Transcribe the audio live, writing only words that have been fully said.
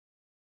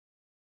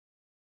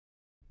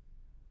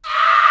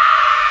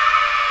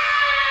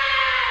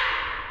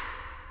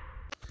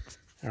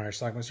All right,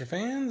 Schlockmeister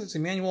fans, it's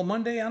Emmanuelle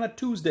Monday on a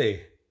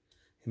Tuesday.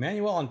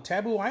 Emmanuelle on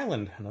Taboo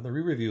Island, another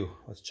re-review.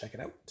 Let's check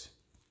it out.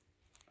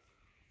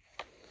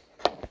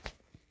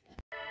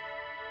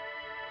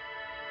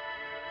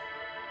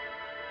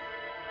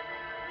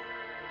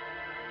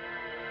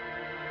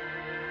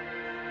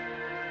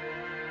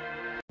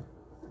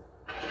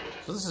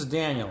 So this is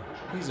Daniel.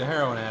 He's a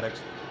heroin addict.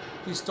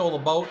 He stole a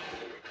boat,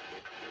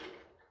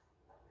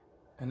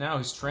 and now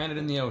he's stranded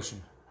in the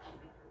ocean.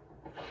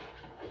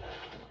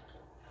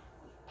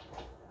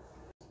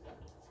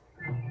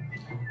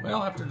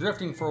 Well, after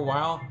drifting for a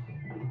while,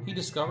 he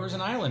discovers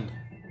an island.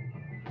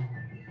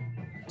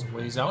 It's a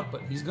ways out,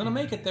 but he's gonna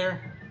make it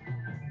there.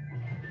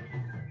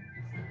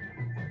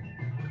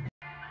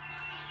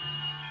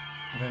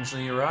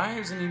 Eventually he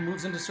arrives and he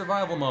moves into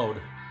survival mode.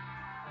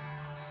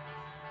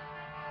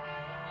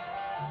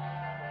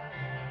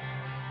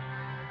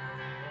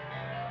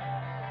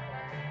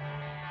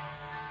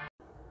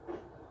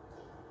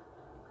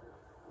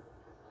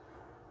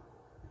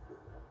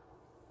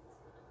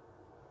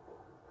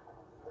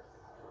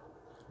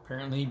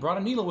 Apparently he brought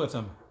a needle with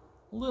him.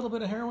 A little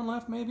bit of heroin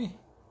left, maybe?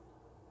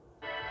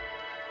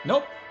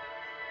 Nope.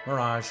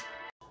 Mirage.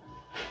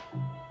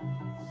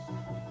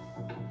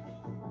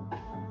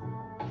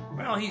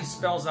 Well, he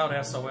spells out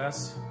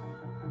SOS.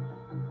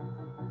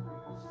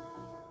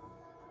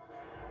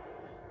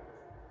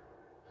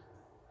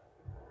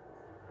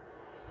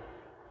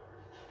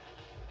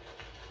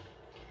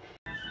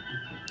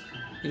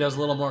 He does a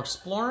little more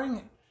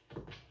exploring,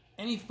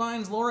 and he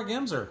finds Laura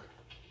Gemser.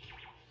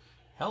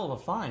 Hell of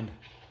a find.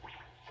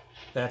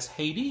 That's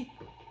Haiti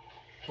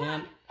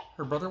and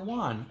her brother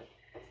Juan.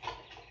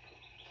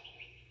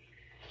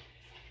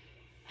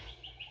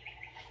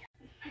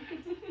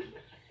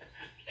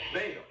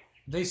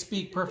 They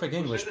speak perfect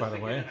English, by the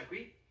way.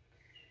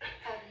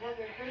 I've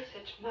never heard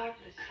such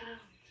marvelous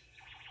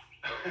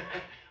sounds.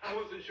 I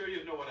wasn't sure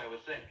you'd know what I was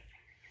saying.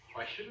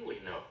 Why shouldn't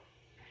we know?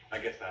 I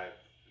guess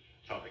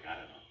something I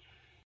don't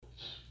know.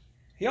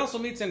 He also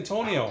meets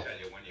Antonio. I'll tell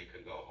you when you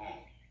can go home.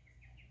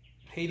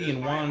 Haiti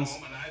and Juan's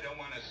and I don't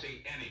want to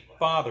see anybody.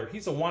 father.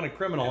 He's a wanted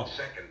criminal. And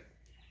second,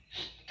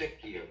 stick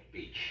to your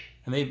beach.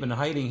 And they've been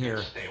hiding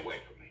here Stay away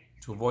from me.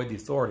 to avoid the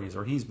authorities,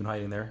 or he's been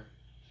hiding there.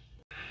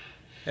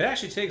 It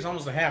actually takes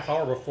almost a half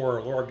hour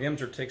before Laura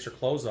Gemser takes her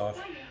clothes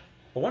off.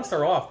 But once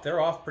they're off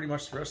pretty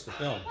much the rest of the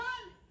film.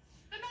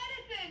 The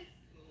medicine!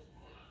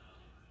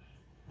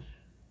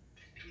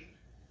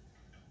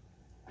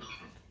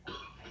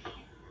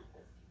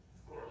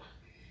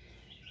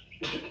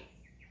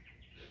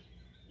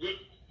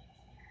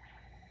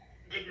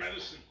 Good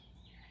medicine.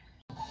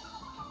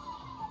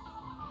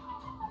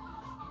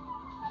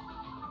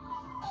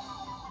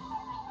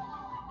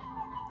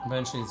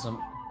 Eventually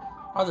some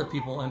other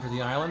people enter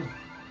the island.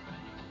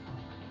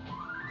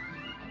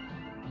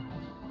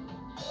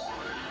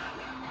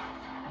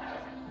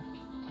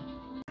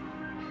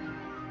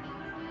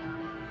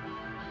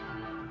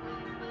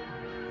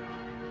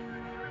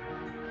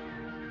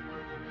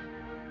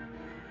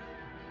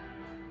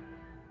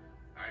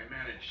 I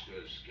managed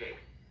to escape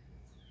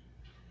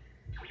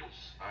to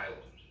this island.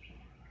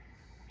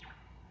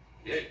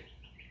 Yeah,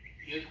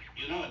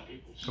 you know what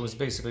people say. It was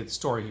basically the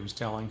story he was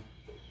telling.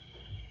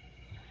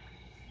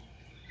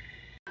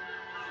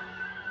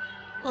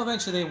 Well,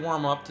 eventually they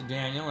warm up to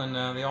Daniel, and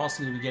they all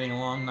seem to be getting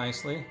along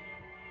nicely.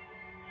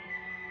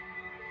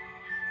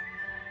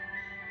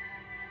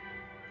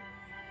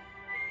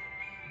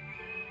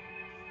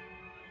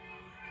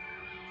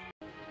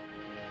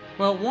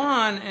 Well,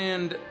 Juan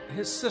and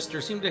his sister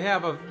seem to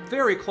have a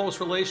very close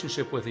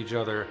relationship with each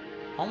other,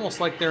 almost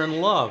like they're in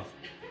love.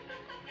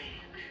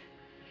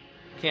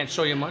 Can't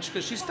show you much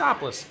because she's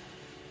topless.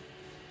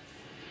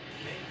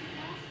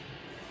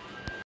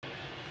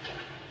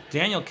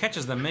 Daniel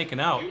catches them making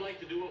out. You like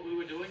to do what we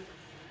were doing?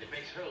 It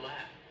makes her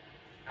laugh.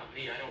 Not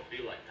me, I don't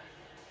feel like that.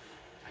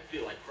 I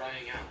feel like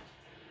crying out.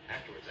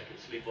 Afterwards, I can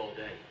sleep all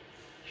day.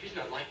 She's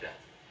not like that.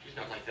 She's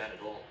not like that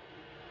at all.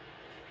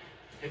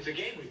 It's a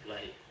game we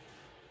play.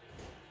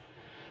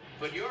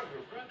 But you're her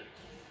brother.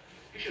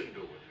 You shouldn't do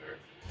it with her.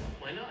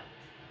 Why not?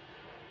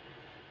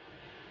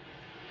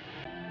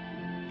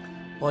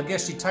 Well, I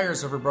guess she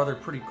tires of her brother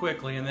pretty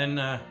quickly, and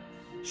then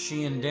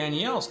she and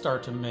Danielle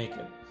start to make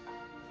it.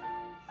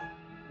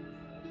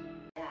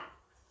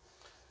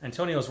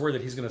 Antonio's worried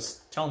that he's going to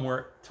tell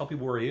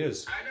people where he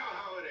is. I know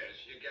how it is.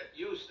 You get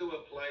used to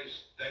a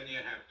place, then you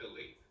have to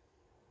leave.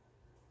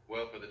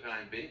 Well, for the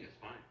time being, it's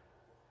fine.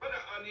 But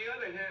on the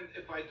other hand,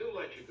 if I do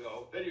let you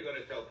go, then you're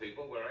going to tell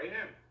people where I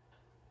am.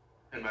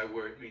 And my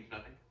word means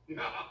nothing?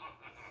 No.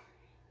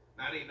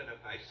 Not even if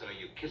I saw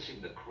you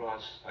kissing the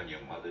cross on your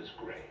mother's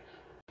grave.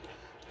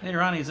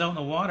 Later on, he's out in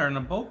the water, and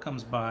a boat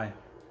comes by.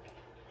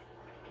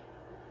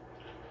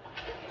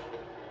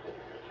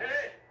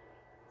 Hey!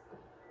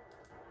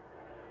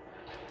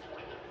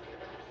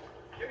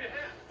 Give me a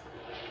hand.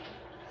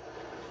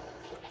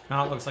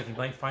 Now it looks like he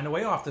might find a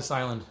way off this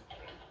island.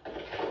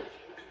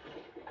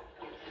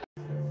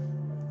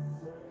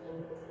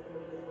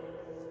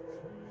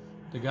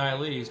 The guy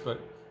leaves, but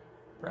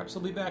perhaps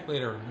he'll be back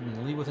later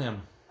and leave with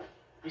him.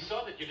 We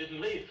saw that you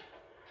didn't leave.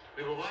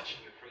 We were watching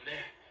you from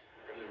there,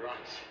 from the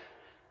rise.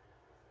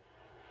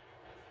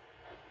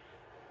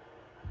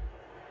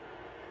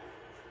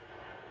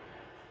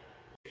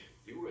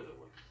 You were the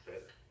one who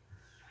said it.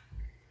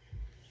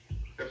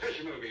 The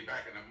fisherman will be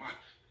back in a month.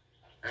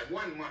 And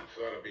 1 month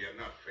ought to be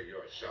enough for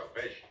your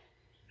salvation.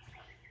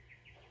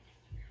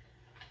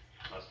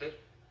 Must it?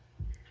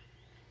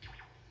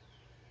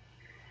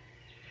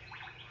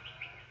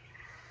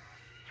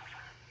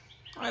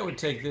 I would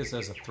take this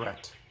as a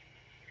threat.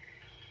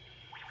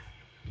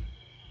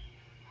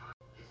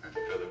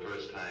 For the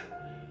first time,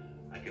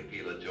 I can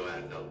feel a joy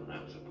I felt when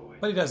I was a boy.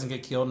 But he doesn't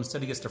get killed.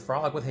 Instead, he gets to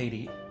frolic with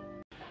Haiti.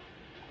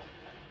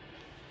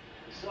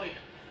 So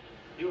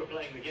you were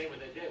playing the game with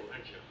that day,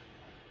 weren't you?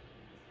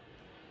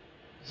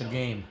 The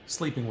game.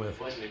 Sleeping with.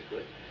 Wasn't it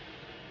good?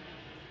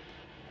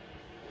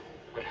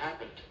 What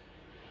happened?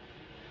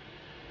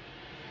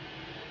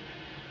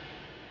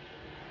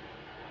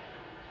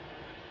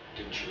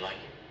 Didn't you like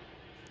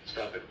it?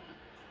 Stop it.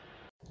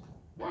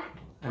 Juan.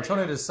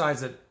 Antonio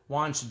decides that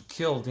Juan should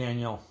kill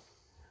Daniel.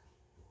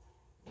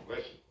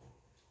 Listen.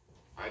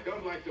 I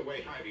don't like the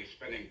way Heidi's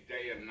spending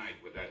day and night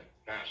with that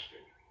bastard.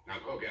 Now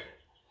go get her.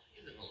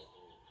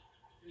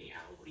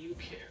 Anyhow, what do you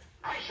care?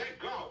 I said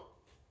go!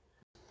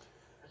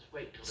 Let's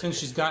wait till Since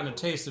she's gotten a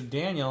taste of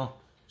Daniel,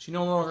 she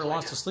no longer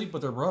wants to sleep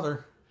with her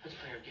brother. Let's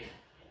play our game.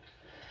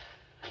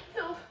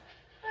 No,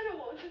 I don't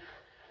want to.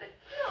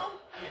 No.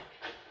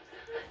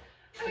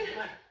 What's the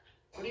matter?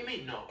 What do you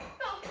mean, no?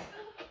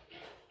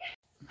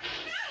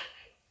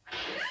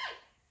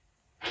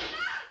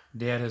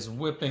 Dad is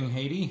whipping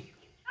Haiti.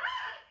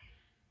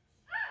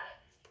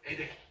 Hey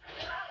there.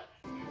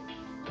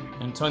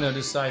 Antonio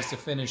decides to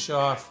finish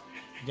off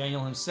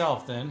Daniel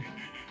himself then,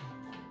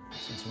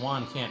 since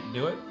Juan can't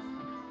do it.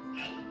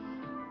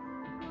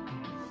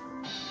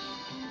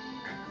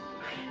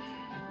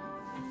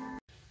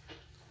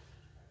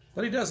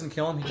 But he doesn't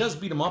kill him. He does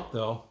beat him up,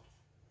 though.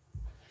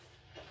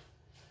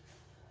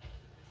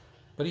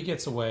 But he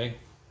gets away.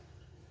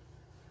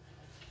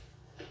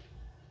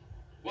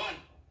 Juan!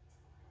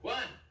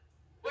 Juan!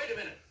 Wait a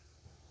minute!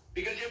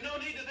 Because you have no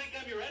need to think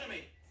I'm your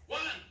enemy! Juan!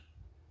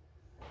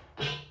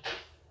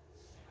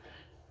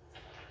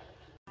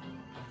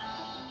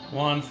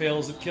 Juan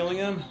fails at killing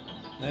him.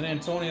 Then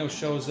Antonio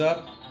shows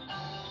up.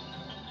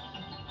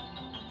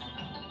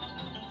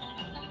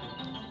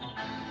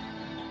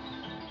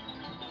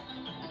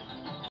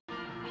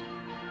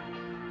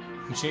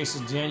 He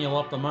chases Daniel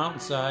up the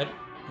mountainside,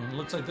 and it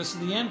looks like this is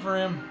the end for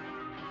him.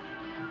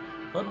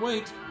 But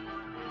wait.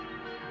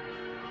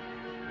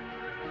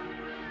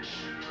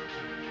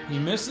 He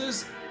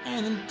misses,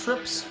 and then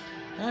trips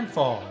and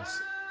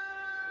falls.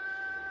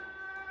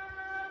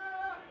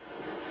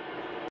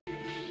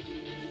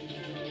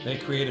 They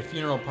create a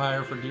funeral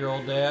pyre for dear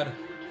old Dad.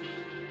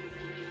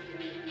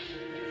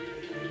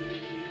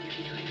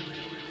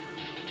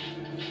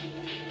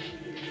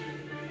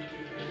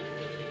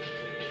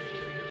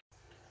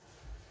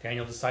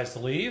 Daniel decides to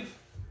leave.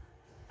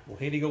 Will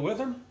Haiti go with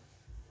him?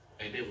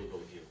 Maybe we'll go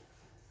with you.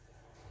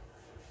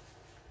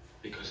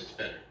 Because it's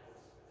better.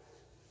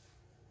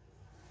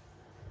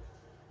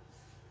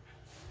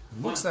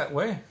 Looks that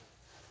way.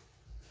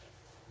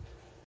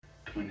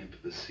 Turn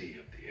into the sea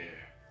of the air.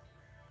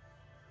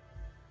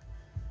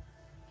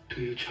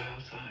 To your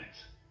child's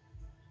eyes.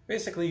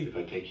 Basically, If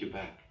I take you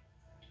back,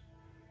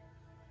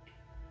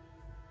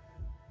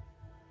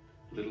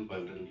 little by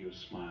little your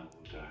smile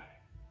will die.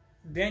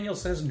 Daniel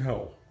says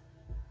no.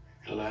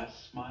 The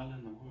last smile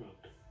in the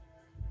world.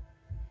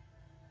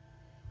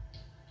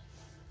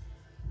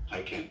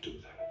 I can't do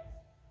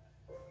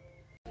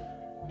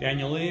that.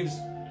 Daniel leaves.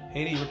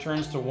 Haiti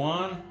returns to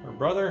Juan, her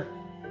brother.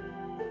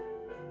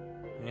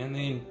 And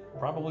they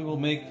probably will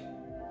make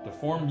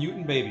deformed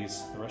mutant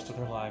babies the rest of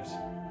their lives.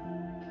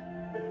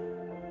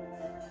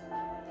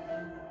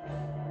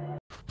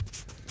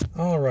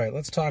 All right,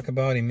 let's talk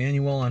about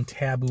Emmanuelle on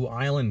Taboo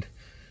Island.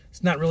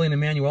 It's not really an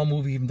Emmanuelle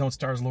movie, even though it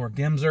stars Laura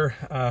Gemser.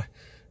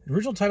 The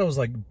original title was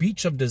like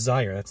Beach of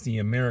Desire. That's the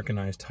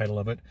Americanized title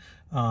of it.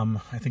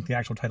 I think the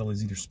actual title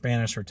is either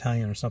Spanish or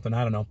Italian or something.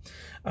 I don't know.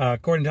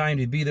 According to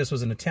IMDb, this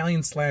was an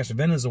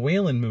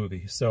Italian/Venezuelan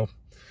movie. So,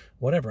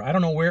 whatever. I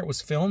don't know where it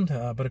was filmed,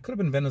 but it could have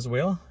been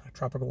Venezuela, a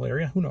tropical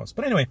area. Who knows?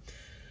 But anyway,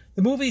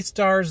 the movie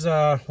stars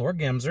Laura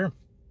Gemser.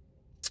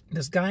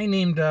 This guy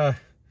named...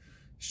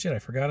 shit, I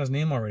forgot his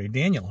name already.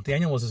 Daniel.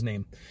 Daniel was his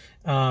name.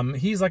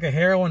 He's like a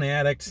heroin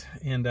addict,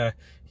 and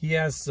he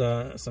has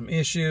some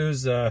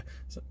issues.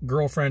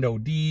 Girlfriend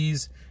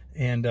ODs,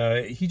 and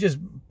he just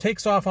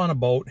takes off on a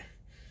boat,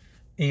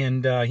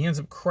 and he ends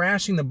up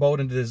crashing the boat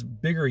into this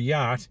bigger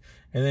yacht,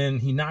 and then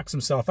he knocks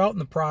himself out in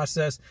the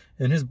process,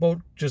 and his boat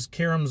just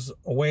caroms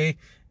away,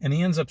 and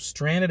he ends up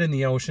stranded in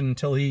the ocean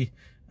until he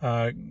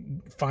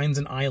finds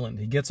an island.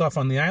 He gets off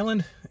on the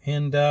island,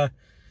 and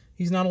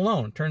he's not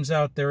alone. Turns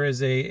out there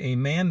is a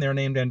man there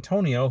named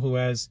Antonio who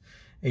has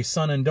a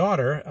son and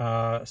daughter,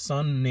 a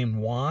son named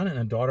Juan and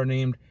a daughter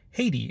named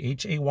Haiti,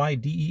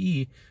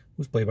 Haydee,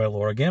 who's played by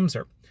Laura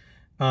Gemser.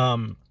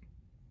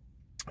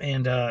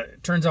 And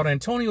it turns out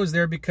Antonio is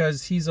there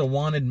because he's a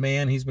wanted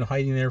man. He's been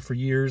hiding there for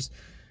years.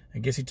 I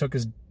guess he took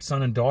his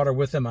son and daughter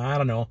with him. I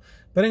don't know.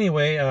 But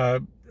anyway,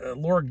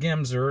 Laura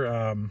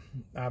Gemser,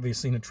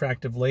 obviously an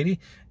attractive lady.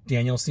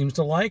 Daniel seems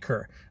to like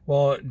her.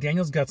 Well,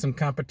 Daniel's got some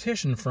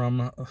competition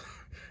from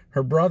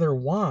her brother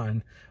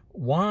Juan.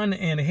 Juan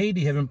and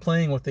Haiti have been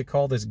playing what they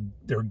call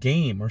their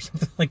game or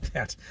something like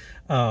that.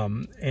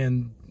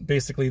 And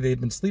basically they've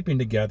been sleeping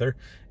together,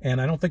 and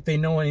I don't think they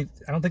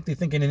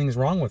think anything's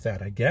wrong with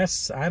that, I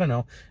guess. I don't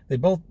know. They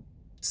both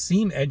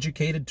seem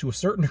educated to a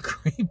certain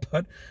degree,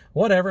 but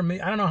whatever. I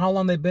don't know how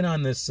long they've been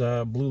on this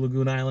Blue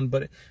Lagoon Island,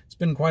 but it's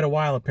been quite a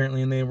while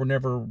apparently, and they were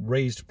never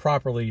raised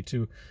properly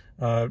to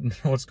know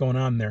what's going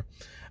on there.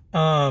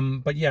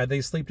 But yeah,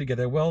 they sleep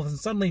together. Well, then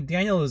suddenly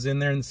Daniel is in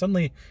there, and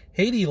suddenly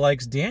Haiti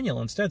likes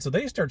Daniel instead, so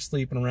they start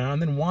sleeping around.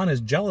 Then Juan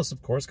is jealous,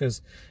 of course,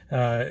 because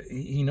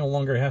he no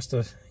longer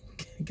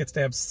gets to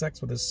have sex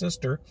with his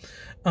sister.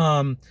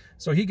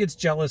 So he gets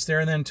jealous there,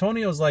 and then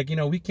Antonio's like,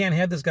 we can't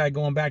have this guy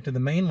going back to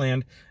the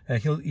mainland.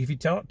 If he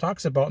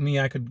talks about me,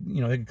 they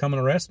could come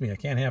and arrest me. I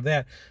can't have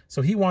that.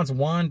 So he wants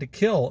Juan to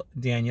kill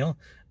Daniel.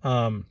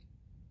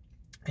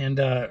 And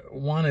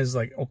Juan is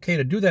like okay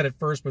to do that at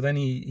first, but then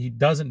he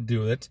doesn't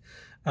do it.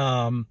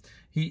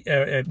 He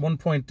at one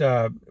point,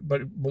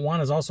 but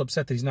Juan is also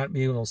upset that he's not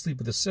being able to sleep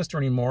with his sister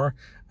anymore.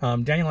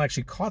 Daniel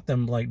actually caught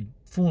them like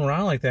fooling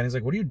around like that. And he's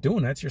like, "What are you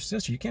doing? That's your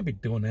sister. You can't be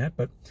doing that."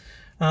 But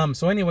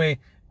so anyway,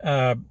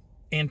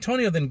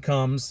 Antonio then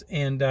comes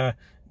and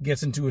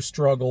gets into a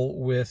struggle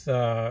with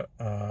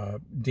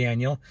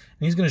Daniel,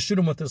 and he's going to shoot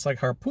him with this like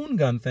harpoon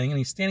gun thing, and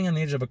he's standing on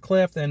the edge of a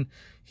cliff, and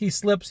he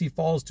slips, he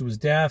falls to his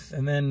death,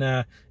 and then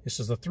it's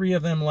just the three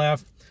of them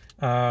left.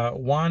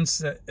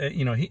 Juan's,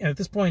 at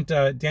this point,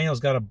 Daniel's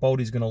got a boat.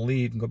 He's going to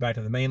leave and go back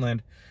to the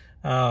mainland.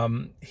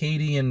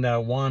 Haiti and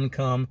Juan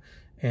come,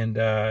 and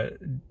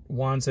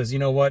Juan says, "You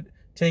know what?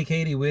 Take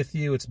Haiti with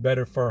you. It's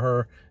better for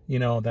her,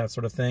 that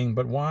sort of thing."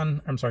 But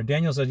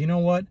Daniel says, "You know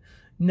what?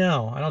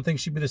 No, I don't think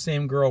she'd be the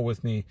same girl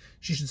with me.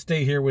 She should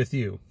stay here with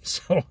you."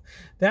 So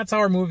that's how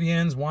our movie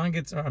ends. Daniel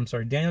gets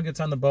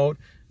on the boat,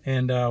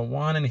 and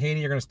Juan and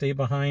Haiti are going to stay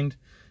behind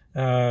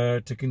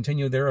to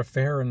continue their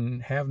affair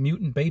and have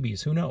mutant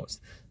babies. Who knows?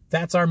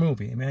 That's our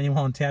movie, Emmanuelle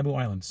on Taboo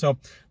Island. So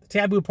the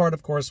taboo part,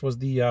 of course, was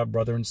the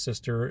brother and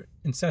sister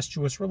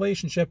incestuous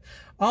relationship.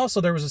 Also,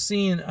 there was a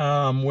scene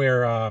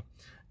where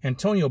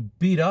Antonio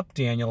beat up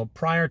Daniel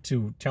prior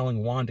to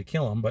telling Juan to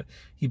kill him, but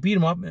he beat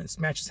him up and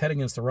smashed his head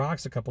against the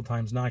rocks a couple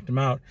times, knocked him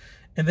out.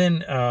 And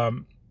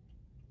then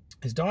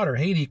his daughter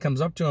Haiti comes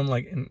up to him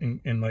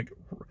and like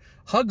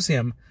hugs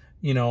him,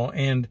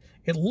 and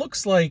it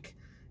looks like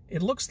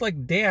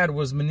Dad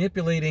was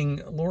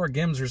manipulating Laura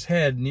Gemser's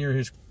head near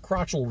his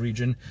crotchal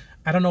region.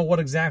 I don't know what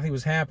exactly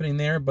was happening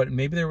there, but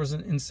maybe there was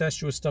an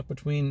incestuous stuff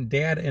between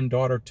Dad and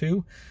daughter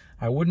too.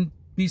 I wouldn't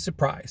be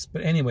surprised.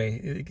 But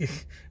anyway,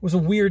 it was a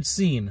weird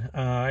scene.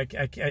 I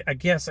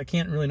guess I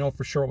can't really know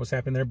for sure what was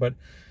happening there, but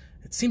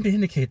it seemed to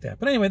indicate that.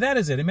 But anyway, that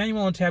is it.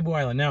 Emmanuelle on Taboo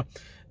Island. Now,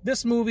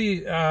 this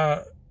movie,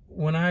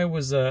 when I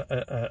was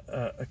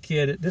a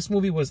kid, this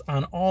movie was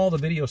on all the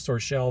video store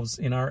shelves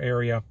in our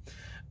area.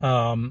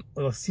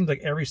 It seems like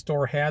every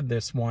store had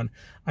this one.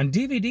 On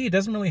DVD, it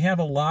doesn't really have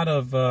a lot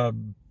of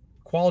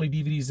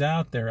quality DVDs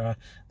out there.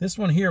 This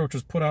one here, which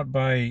was put out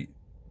by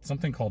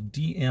something called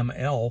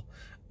DML,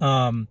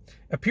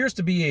 appears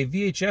to be a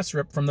VHS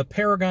rip from the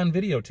Paragon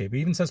videotape. It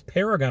even says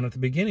Paragon at the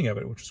beginning of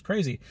it, which is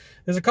crazy.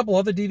 There's a couple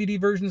other DVD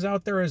versions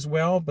out there as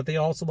well, but they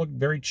also look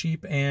very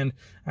cheap, and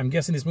I'm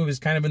guessing this movie is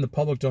kind of in the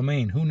public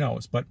domain. Who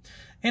knows? But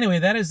anyway,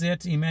 that is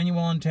it. Emmanuelle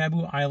on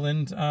Taboo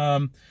Island.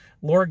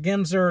 Laura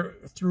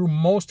Gemser, through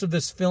most of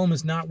this film,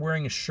 is not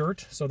wearing a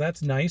shirt, so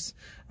that's nice.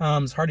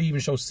 It's hard to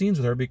even show scenes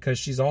with her because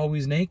she's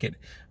always naked.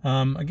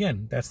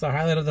 Again, that's the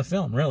highlight of the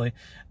film, really.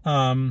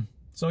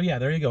 So yeah,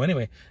 there you go.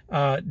 Anyway,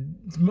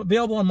 it's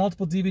available on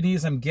multiple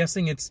DVDs. I'm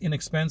guessing it's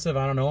inexpensive.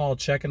 I don't know. I'll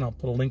check and I'll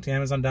put a link to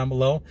Amazon down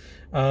below.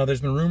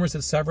 There's been rumors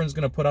that Severin's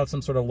going to put out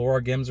some sort of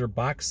Laura Gemser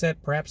box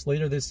set perhaps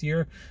later this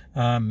year.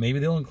 Maybe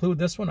they'll include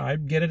this one.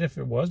 I'd get it if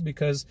it was,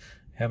 because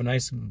I have a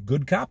nice,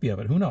 good copy of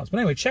it. Who knows? But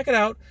anyway, check it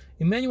out.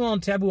 Emmanuelle on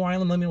Taboo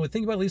Island. Let me know what you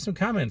think about it. Leave some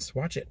comments.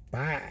 Watch it.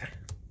 Bye.